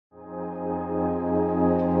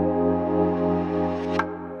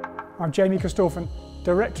I'm Jamie Christophen,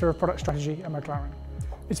 Director of Product Strategy at McLaren.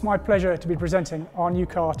 It's my pleasure to be presenting our new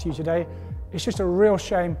car to you today. It's just a real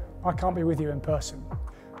shame I can't be with you in person.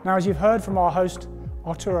 Now, as you've heard from our host,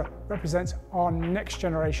 Artura represents our next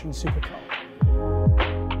generation supercar.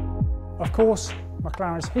 Of course,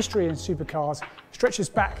 McLaren's history in supercars stretches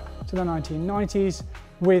back to the 1990s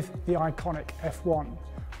with the iconic F1.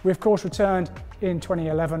 We of course returned in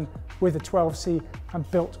 2011 with the 12C and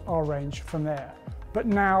built our range from there. But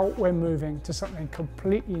now we're moving to something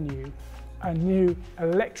completely new, a new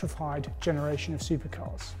electrified generation of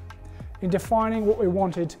supercars. In defining what we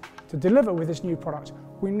wanted to deliver with this new product,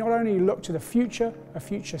 we not only look to the future, a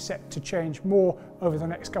future set to change more over the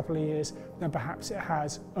next couple of years than perhaps it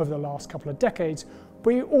has over the last couple of decades,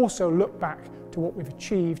 but we also look back to what we've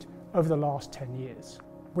achieved over the last 10 years.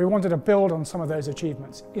 We wanted to build on some of those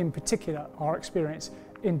achievements, in particular our experience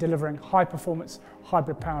in delivering high-performance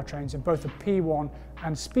hybrid powertrains in both the P1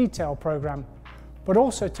 and Speedtail program, but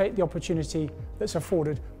also take the opportunity that's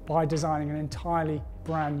afforded by designing an entirely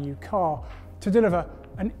brand new car to deliver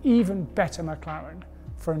an even better McLaren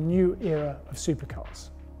for a new era of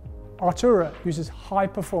supercars. Artura uses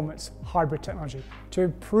high-performance hybrid technology to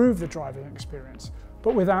improve the driving experience,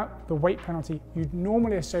 but without the weight penalty you'd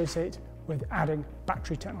normally associate with adding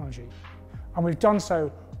battery technology. And we've done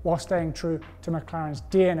so while staying true to McLaren's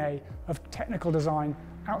DNA of technical design,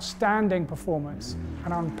 outstanding performance,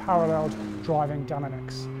 and unparalleled driving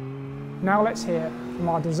dynamics. Now let's hear from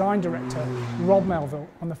our design director, Rob Melville,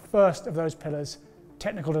 on the first of those pillars,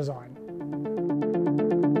 technical design.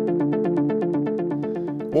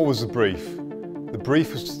 What was the brief? The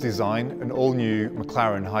brief was to design an all-new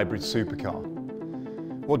McLaren hybrid supercar.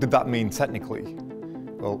 What did that mean technically?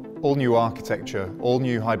 Well, all-new architecture,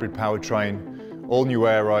 all-new hybrid powertrain, all-new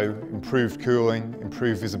aero, improved cooling,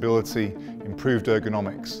 improved visibility, improved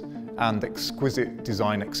ergonomics, and exquisite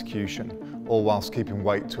design execution, all whilst keeping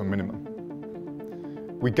weight to a minimum.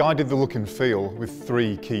 We guided the look and feel with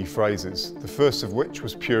three key phrases, the first of which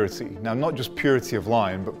was purity. Now, not just purity of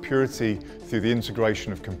line, but purity through the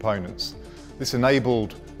integration of components. This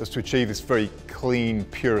enabled us to achieve this very clean,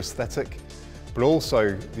 pure aesthetic, but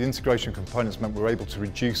also the integration of components meant we were able to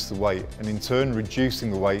reduce the weight, and in turn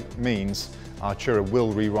reducing the weight means Artura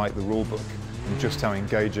will rewrite the rulebook and just how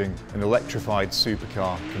engaging an electrified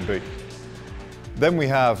supercar can be. Then we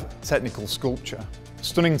have technical sculpture.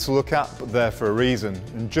 Stunning to look at, but there for a reason,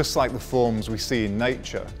 and just like the forms we see in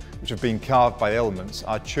nature, which have been carved by elements,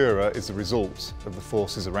 Artura is the result of the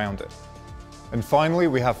forces around it. And finally,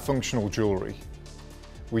 we have functional jewellery.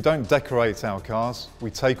 We don't decorate our cars,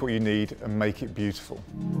 we take what you need and make it beautiful.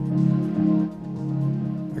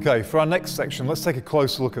 Okay, for our next section, let's take a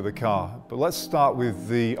closer look at the car, but let's start with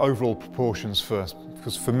the overall proportions first,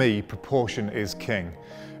 because for me, proportion is king.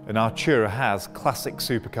 And Artura has classic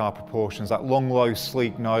supercar proportions, that long, low,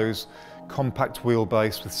 sleek nose, compact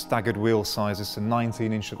wheelbase with staggered wheel sizes, so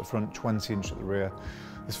 19-inch at the front, 20-inch at the rear.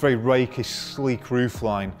 This very rakish, sleek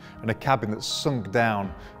roofline and a cabin that's sunk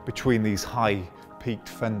down between these high peaked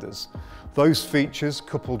fenders. Those features,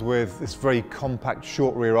 coupled with this very compact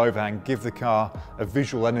short rear overhang, give the car a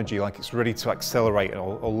visual energy like it's ready to accelerate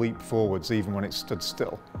or leap forwards even when it's stood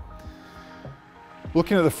still.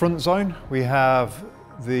 Looking at the front zone, we have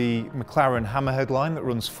the McLaren hammerhead line that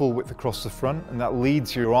runs full width across the front, and that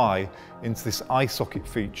leads your eye into this eye socket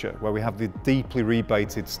feature where we have the deeply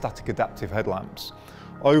rebated static adaptive headlamps.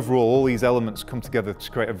 Overall, all these elements come together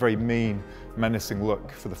to create a very mean, menacing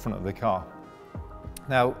look for the front of the car.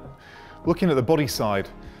 Now, looking at the body side,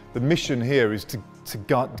 the mission here is to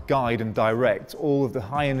guide and direct all of the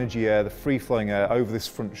high energy air, the free-flowing air over this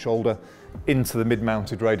front shoulder into the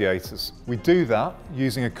mid-mounted radiators. We do that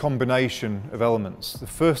using a combination of elements, the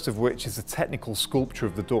first of which is the technical sculpture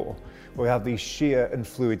of the door, where we have these shear and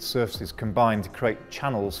fluid surfaces combined to create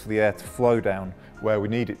channels for the air to flow down where we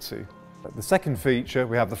need it to. The second feature,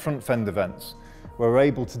 we have the front fender vents, where we're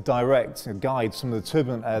able to direct and guide some of the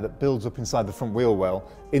turbulent air that builds up inside the front wheel well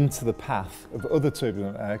into the path of other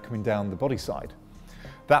turbulent air coming down the body side.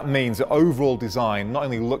 That means that overall design not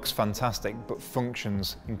only looks fantastic, but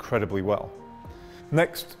functions incredibly well.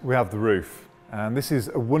 Next, we have the roof, and this is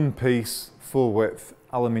a one-piece, full-width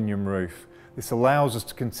aluminium roof. This allows us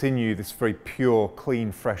to continue this very pure,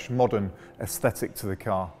 clean, fresh, modern aesthetic to the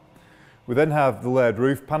car. We then have the layered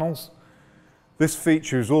roof panels. This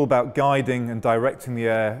feature is all about guiding and directing the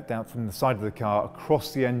air down from the side of the car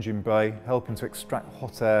across the engine bay, helping to extract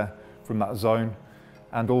hot air from that zone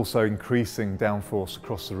and also increasing downforce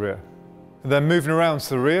across the rear. And then moving around to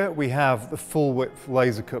the rear, we have the full width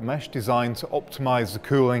laser cut mesh designed to optimize the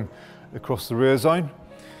cooling across the rear zone.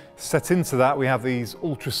 Set into that, we have these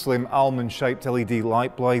ultra slim almond shaped LED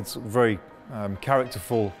light blades, very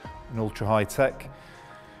characterful and ultra high tech.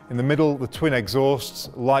 In the middle, the twin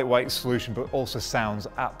exhausts, lightweight solution, but also sounds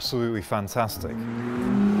absolutely fantastic.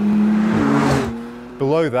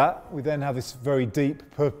 Below that, we then have this very deep,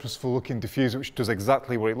 purposeful looking diffuser, which does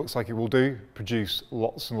exactly what it looks like it will do, produce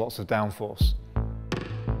lots and lots of downforce.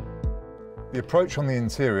 The approach on the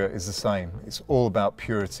interior is the same. It's all about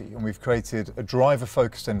purity, and we've created a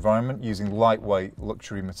driver-focused environment using lightweight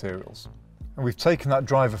luxury materials. And we've taken that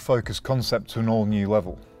driver-focused concept to an all-new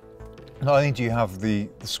level. Not only do you have the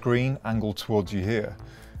screen angled towards you here,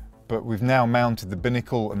 but we've now mounted the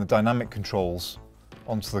binnacle and the dynamic controls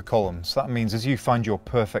onto the column. So that means as you find your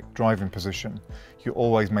perfect driving position, you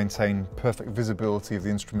always maintain perfect visibility of the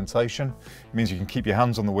instrumentation. It means you can keep your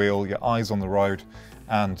hands on the wheel, your eyes on the road,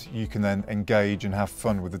 and you can then engage and have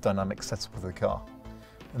fun with the dynamic setup of the car.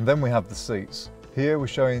 And then we have the seats. Here we're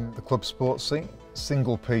showing the Club Sport seat,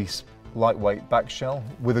 single piece, lightweight back shell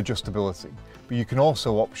with adjustability. But you can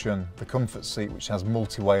also option the comfort seat, which has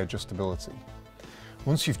multi-way adjustability.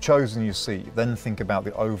 Once you've chosen your seat, then think about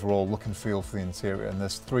the overall look and feel for the interior, and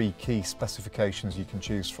there's three key specifications you can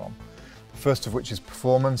choose from. The first of which is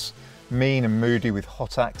performance, mean and moody with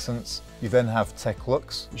hot accents. You then have Tech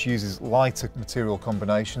Lux, which uses lighter material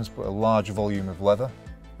combinations but a large volume of leather.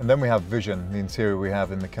 And then we have Vision, the interior we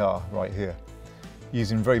have in the car right here,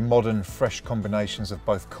 using very modern, fresh combinations of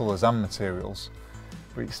both colours and materials,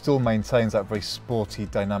 but it still maintains that very sporty,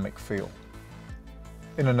 dynamic feel.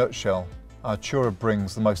 In a nutshell, Artura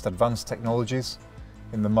brings the most advanced technologies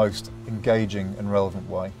in the most engaging and relevant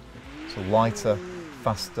way. So lighter,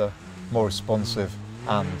 faster, more responsive,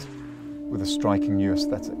 and with a striking new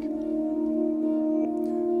aesthetic.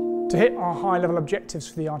 To hit our high-level objectives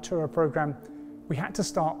for the Artura program, we had to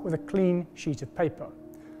start with a clean sheet of paper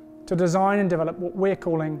to design and develop what we're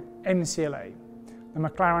calling MCLA, the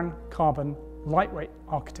McLaren Carbon Lightweight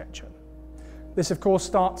Architecture. This of course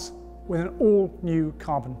starts with an all-new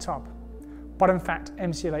carbon tub. But in fact,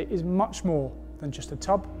 MCLA is much more than just a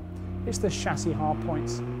tub. It's the chassis hard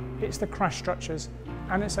points, it's the crash structures,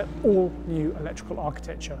 and it's an all-new electrical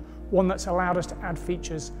architecture, one that's allowed us to add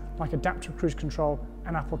features like adaptive cruise control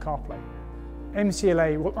and Apple CarPlay.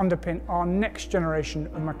 MCLA will underpin our next generation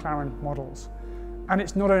of McLaren models. And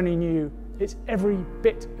it's not only new, it's every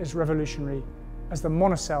bit as revolutionary as the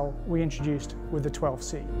monocell we introduced with the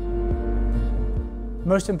 12C.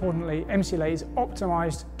 Most importantly, MCLA is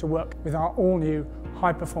optimised to work with our all-new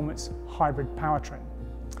high-performance hybrid powertrain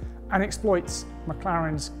and exploits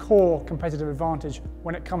McLaren's core competitive advantage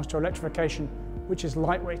when it comes to electrification, which is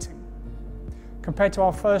lightweighting. Compared to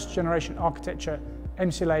our first generation architecture,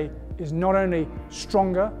 MCLA is not only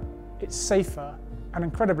stronger, it's safer, and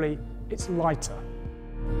incredibly, it's lighter.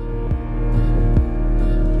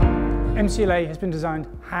 MCLA has been designed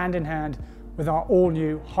hand in hand with our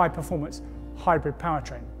all-new high-performance hybrid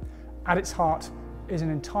powertrain. At its heart is an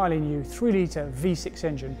entirely new 3-litre V6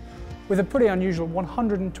 engine with a pretty unusual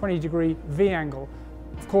 120-degree V-angle,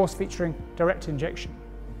 of course featuring direct injection.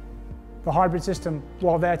 The hybrid system,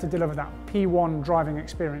 while there to deliver that P1 driving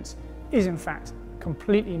experience, is in fact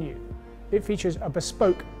completely new. It features a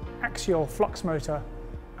bespoke axial flux motor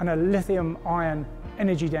and a lithium-ion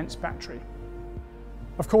energy-dense battery.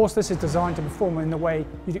 Of course, this is designed to perform in the way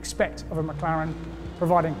you'd expect of a McLaren,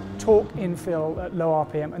 providing torque infill at low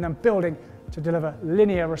RPM and then building to deliver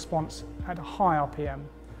linear response at a high RPM.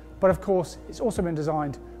 But of course, it's also been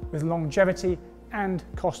designed with longevity and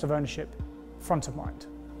cost of ownership front of mind.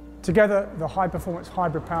 Together, the high-performance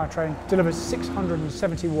hybrid powertrain delivers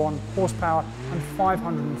 671 horsepower and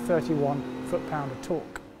 531 foot-pound of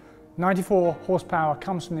torque. 94 horsepower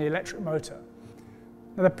comes from the electric motor.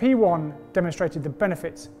 Now, the P1 demonstrated the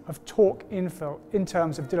benefits of torque infill in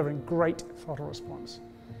terms of delivering great throttle response.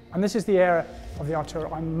 And this is the area of the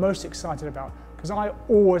Artura I'm most excited about, because I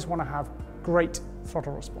always want to have great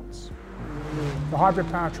throttle response. The hybrid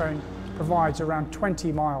powertrain provides around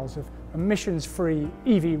 20 miles of emissions-free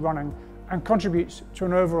EV running and contributes to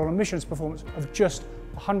an overall emissions performance of just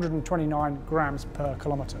 129 grams per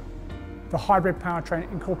kilometre. The hybrid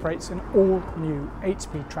powertrain incorporates an all-new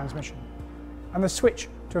 8-speed transmission, and the switch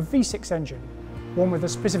to a V6 engine, one with a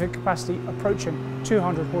specific capacity approaching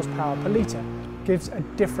 200 horsepower per litre, gives a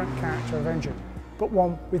different character of engine, but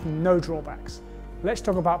one with no drawbacks. Let's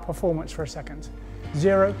talk about performance for a second.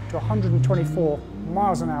 0 to 124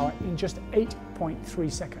 miles an hour in just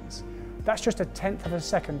 8.3 seconds. That's just a tenth of a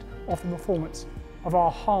second off the performance of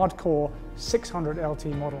our hardcore 600 LT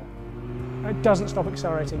model. And it doesn't stop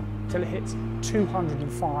accelerating until it hits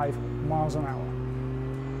 205 miles an hour.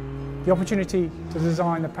 The opportunity to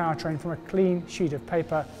design the powertrain from a clean sheet of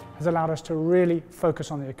paper has allowed us to really focus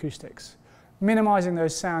on the acoustics, minimising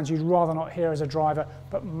those sounds you'd rather not hear as a driver,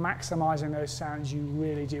 but maximising those sounds you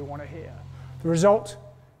really do want to hear. The result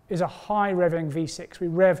is a high revving V6. We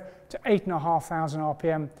rev to 8,500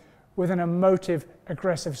 RPM with an emotive,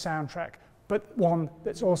 aggressive soundtrack, but one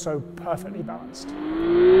that's also perfectly balanced.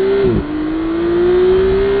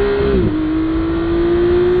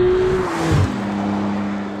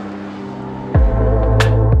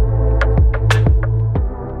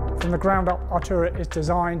 From the ground up, Artura is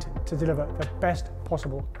designed to deliver the best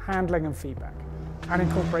possible handling and feedback, and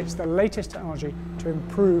incorporates the latest technology to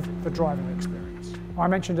improve the driving experience. I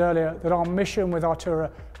mentioned earlier that our mission with Artura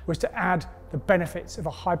was to add the benefits of a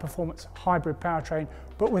high-performance hybrid powertrain,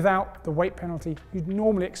 but without the weight penalty you'd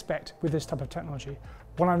normally expect with this type of technology.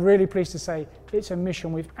 Well, I'm really pleased to say it's a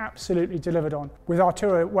mission we've absolutely delivered on, with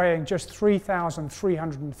Artura weighing just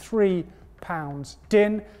 3,303 pounds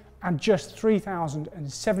din and just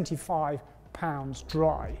 3,075 pounds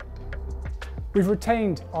dry. We've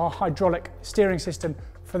retained our hydraulic steering system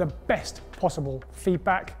for the best possible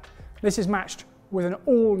feedback. This is matched with an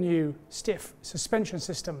all-new stiff suspension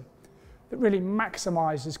system that really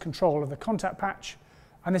maximises control of the contact patch,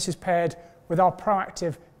 and this is paired with our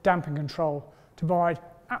proactive damping control to provide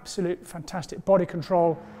absolute fantastic body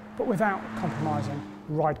control, but without compromising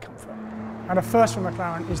ride comfort. And a first from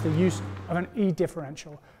McLaren is the use of an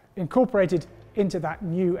E-differential. Incorporated into that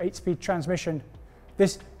new 8-speed transmission,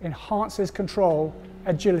 this enhances control,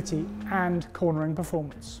 agility and cornering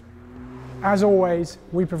performance. As always,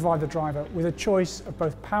 we provide the driver with a choice of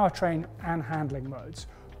both powertrain and handling modes,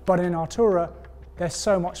 but in Artura, they're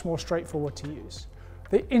so much more straightforward to use.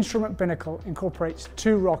 The instrument binnacle incorporates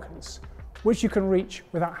 2 rockers, which you can reach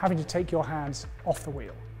without having to take your hands off the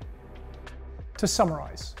wheel. To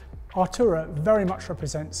summarise, Artura very much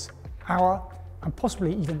represents our, and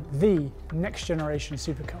possibly even the, next generation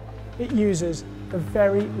supercar. It uses the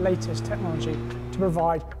very latest technology to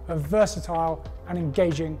provide a versatile and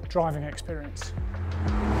engaging driving experience.